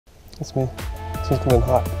That's me. This one's coming in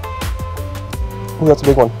hot. Oh, that's a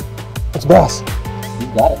big one. That's a bass. You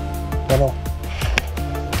got it. I know.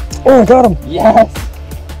 Oh, I got him. Yes.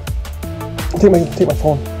 Take my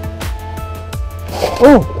phone.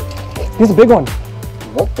 Oh, he's a big one.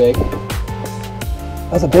 You look big.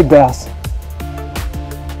 That's a big bass.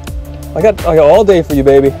 I got all day for you,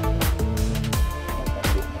 baby.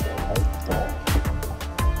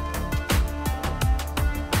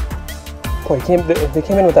 Boy, they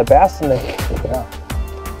came in with that bass, didn't they? Yeah.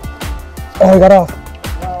 Oh, I got off.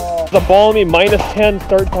 It's a balmy -10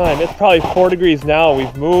 start time. It's probably 4 degrees now.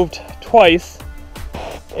 We've moved twice,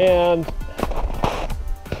 and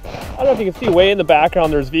I don't know if you can see way in the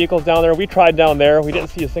background, there's vehicles down there. We tried down there. We didn't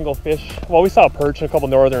see a single fish. Well, we saw a perch and a couple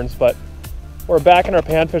northerns, but we're back in our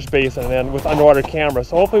panfish basin and with underwater cameras.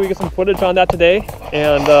 So hopefully we get some footage on that today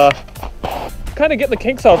and kind of getting the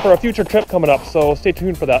kinks out for a future trip coming up. So stay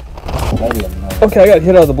tuned for that. Okay, I got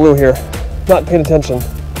hit out of the blue here. Not paying attention.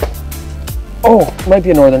 Oh, might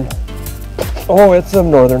be a northern. Oh, it's a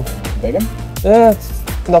northern. Big one? Yeah, it's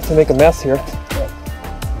enough to make a mess here.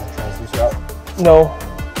 No.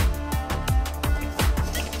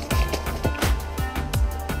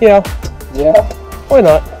 Yeah. Yeah. Why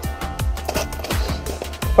not?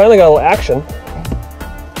 Finally got a little action.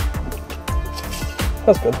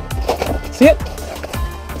 That's good. See it?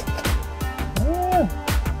 Yeah.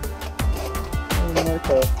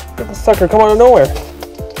 Get the sucker come out of nowhere.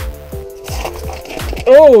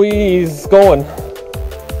 Oh, he's going.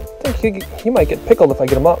 I think he might get pickled if I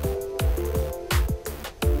get him up.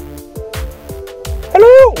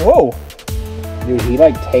 Hello! Whoa! Dude, he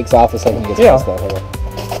like takes off the second he gets past that hole.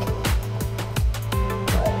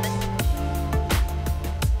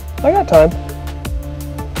 I got time.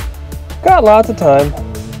 Got lots of time.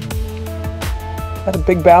 I had a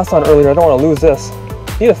big bass on earlier. I don't want to lose this.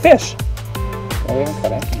 Need a fish. Oh, we haven't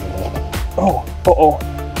cut anything yet. Oh, uh-oh.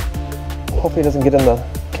 Hopefully he doesn't get in the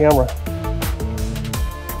camera.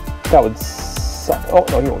 That would suck. Oh,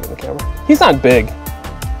 no, he won't get in the camera. He's not big.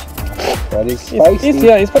 But he's spicy.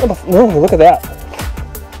 Yeah, he's putting up a... No, look at that.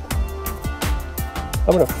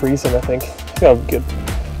 I'm going to freeze him, I think. He's going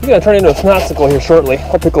to turn into a snotsicle here shortly.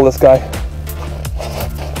 I'll pickle this guy.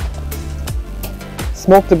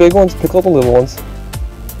 Smoke the big ones, pickle the little ones.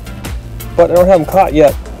 But I don't have them caught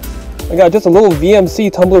yet. I got just a little VMC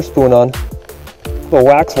Tumbler Spoon on. A little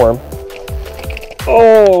wax worm.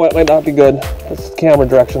 Oh, that might not be good. This is camera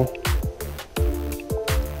direction.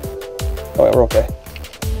 Oh yeah, we're okay.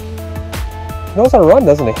 He knows how to run,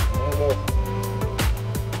 doesn't he?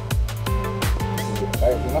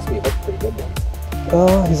 He must be hooked pretty good then.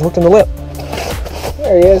 He's hooked in the lip.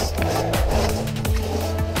 There he is.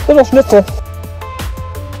 Little schnitzel.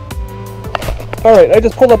 Alright, I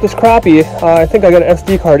just pulled up this crappie. I think I got an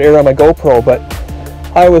SD card error on my GoPro, but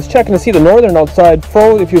I was checking to see the northern outside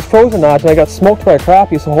if he was frozen or not, and I got smoked by a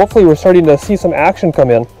crappie, so hopefully we're starting to see some action come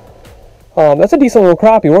in. That's a decent little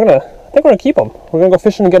crappie. I think we're going to keep him. We're going to go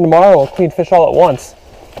fishing again tomorrow. We'll clean fish all at once.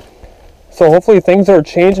 So hopefully things are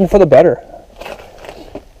changing for the better.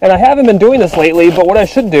 And I haven't been doing this lately, but what I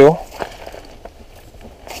should do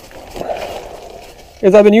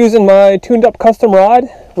is I've been using my tuned up custom rod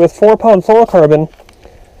with 4-pound fluorocarbon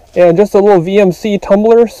and just a little VMC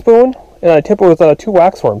Tumbler Spoon, and I tip it with 2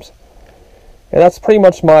 wax worms. And that's pretty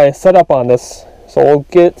much my setup on this. So we'll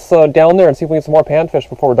get down there and see if we can get some more panfish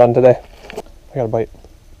before we're done today. I got a bite.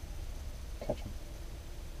 Catch him.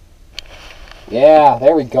 Yeah,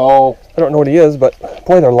 there we go. I don't know what he is, but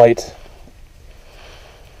boy, they're light.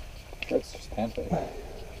 That's just panfish.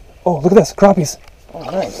 Oh, look at this, crappies. Oh,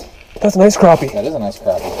 nice. That's a nice crappie. That is a nice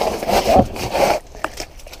crappie. Nice job.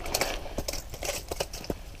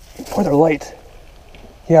 Boy, they're light.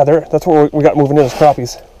 Yeah, that's what we got moving in as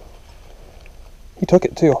crappies. He took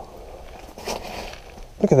it too.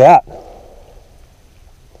 Look at that.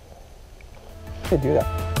 How do you do that?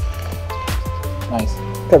 Nice.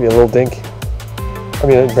 Gotta be a little dink. I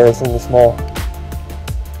mean, embarrassingly small.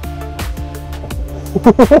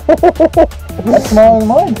 That's smaller than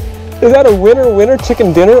mine. Is that a winner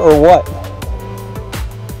chicken dinner or what?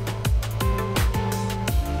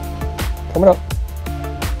 Coming up.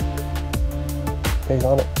 Okay, he's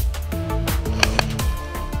on it.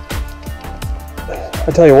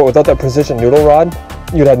 I tell you what, without that precision noodle rod,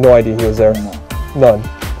 you'd have no idea he was there. No. None.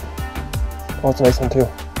 Oh, it's a nice one too.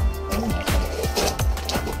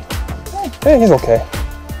 Hey, he's okay.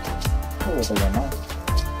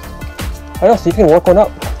 I know, see if you can work one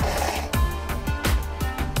up.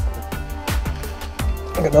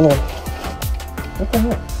 I got another one. What the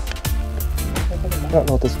heck? I don't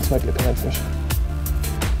know what this might be a panfish.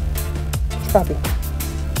 Crappie.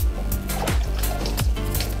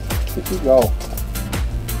 Where'd you go?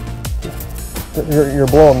 You're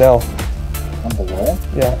below him now. I'm below him?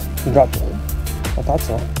 Yeah, you dropped it. I thought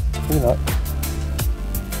so. Maybe not.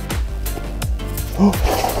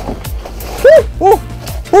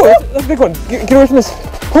 That's a big one. Get away from this.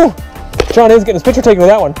 Whew. John is getting his picture taken with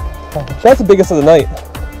that one. That's the biggest of the night.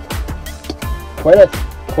 Quit it.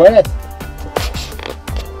 Quit it.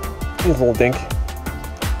 He's a little dink.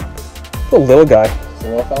 A little guy. It's a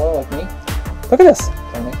little fella like me. Look at this.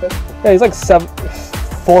 Can I make this? Yeah, he's like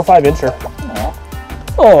 4 or 5 incher. Aw.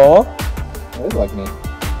 Aww. It is like me.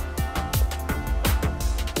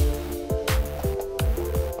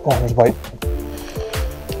 Oh, there's a bite.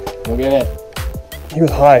 Look at it. He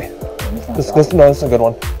was high. This is a good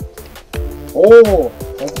one. Oh,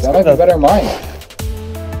 that might be better than mine.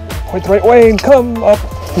 Point the right way and come up.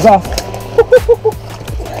 He's off.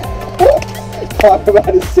 Talk about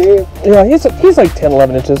his save. Yeah, he's like 10,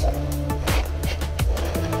 11 inches.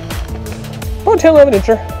 Oh, 10, 11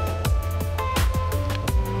 incher.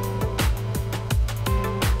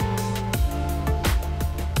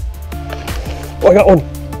 Oh, I got one.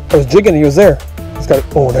 I was jigging, he was there. He's got,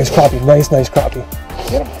 oh, nice crappie, nice crappie.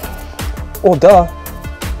 Get him. Oh, duh.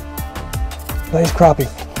 Nice crappie.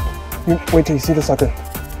 You wait till you see the sucker.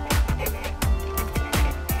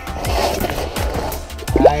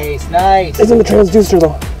 Nice, nice. It's in the transducer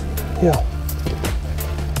though. Yeah.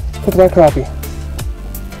 Look at that crappie.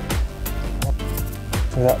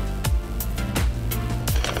 Look at that.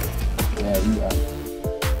 Yeah, you are.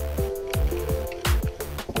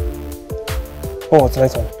 Oh, it's a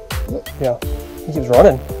nice one. Yeah. He keeps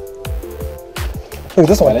running. Look at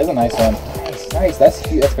this one. That is a nice one. Nice, nice. That's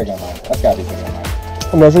cute. That's bigger than mine. That's gotta be bigger than mine.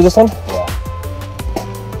 I'll measure this one. Yeah.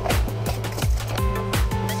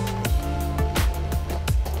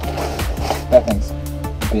 That thing's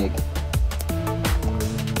big.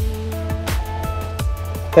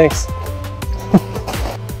 Thanks.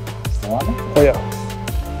 Still on it? Oh yeah.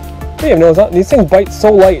 Didn't even know he's on. These things bite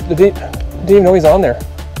so light. Didn't even know he's on there.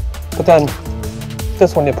 But then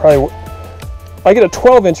this one you probably. I get a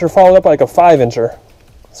 12 incher followed up by like a 5 incher.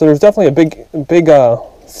 So there's definitely a big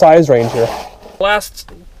size range here.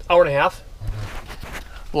 Last hour and a half.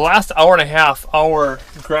 The last hour and a half, our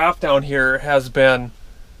graph down here has been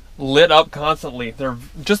lit up constantly. They're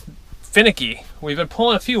just finicky. We've been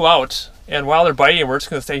pulling a few out, and while they're biting, we're just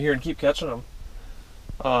going to stay here and keep catching them.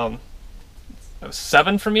 That was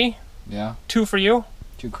 7 for me. Yeah. 2 for you.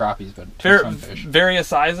 2 crappies, but 2 sunfish. Various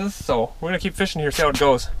sizes, so we're going to keep fishing here, see how it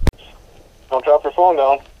goes. Don't drop your phone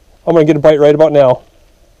down. I'm going to get a bite right about now.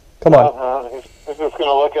 Come on. He's just going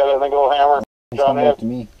to look at it and then go hammer. He's coming up to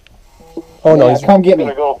me. Oh no, yeah, he's come get me.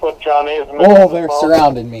 Going to go put John A's. Oh, they're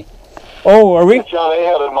surrounding me. Oh, are we? If John A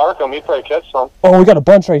had to mark them, he'd probably catch some. Oh, we got a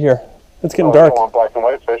bunch right here. It's getting dark. You don't want black and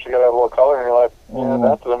white fish. You got to have a little color in your life. Yeah,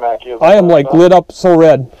 that's the Mackie. I am like lit up so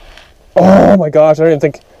red. Oh my gosh, I don't even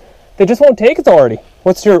think they just won't take it already.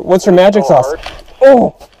 What's your magic sauce?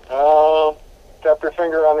 Oh. Tap your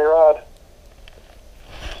finger on your rod.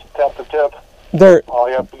 Tap the tip. They're. All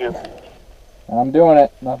you have to do. I'm doing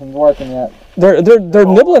it. Nothing's working yet. They're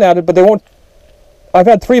nibbling at it, but they won't. I've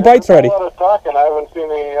had 3 bites already. A lot of talking. I haven't seen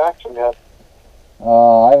any action yet.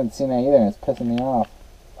 I haven't seen that either, and it's pissing me off.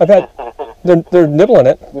 I've had. They're nibbling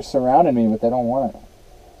it. They're surrounding me, but they don't want it.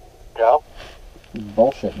 Yeah. It's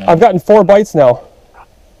bullshit, man. I've gotten 4 bites now.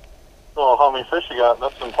 Oh, how many fish you got?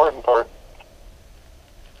 That's the important part.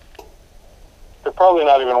 They're probably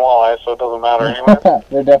not even walleye, so it doesn't matter anyway.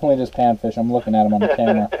 They're definitely just panfish. I'm looking at them on the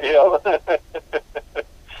camera. Yeah.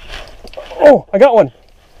 Oh, I got one.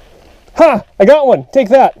 Ha! I got one. Take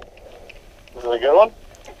that. Is it a good one?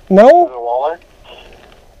 Is No? it a walleye?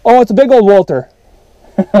 Oh, it's a big old Walter.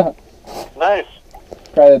 Nice.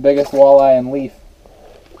 Probably the biggest walleye in Leaf.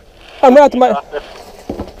 I'm wrapped my.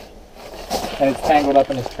 And it's tangled up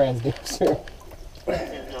in his transducer.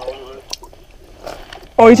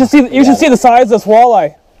 Oh, you should see. You should see the size of this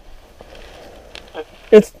walleye.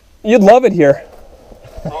 You'd love it here.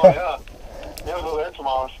 Oh yeah. Yeah, we'll go there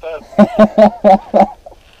tomorrow instead.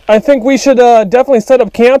 I think we should definitely set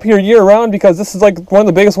up camp here year round because this is like one of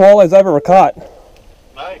the biggest walleyes I've ever caught.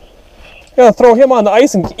 Nice. Gonna throw him on the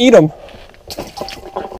ice and eat him.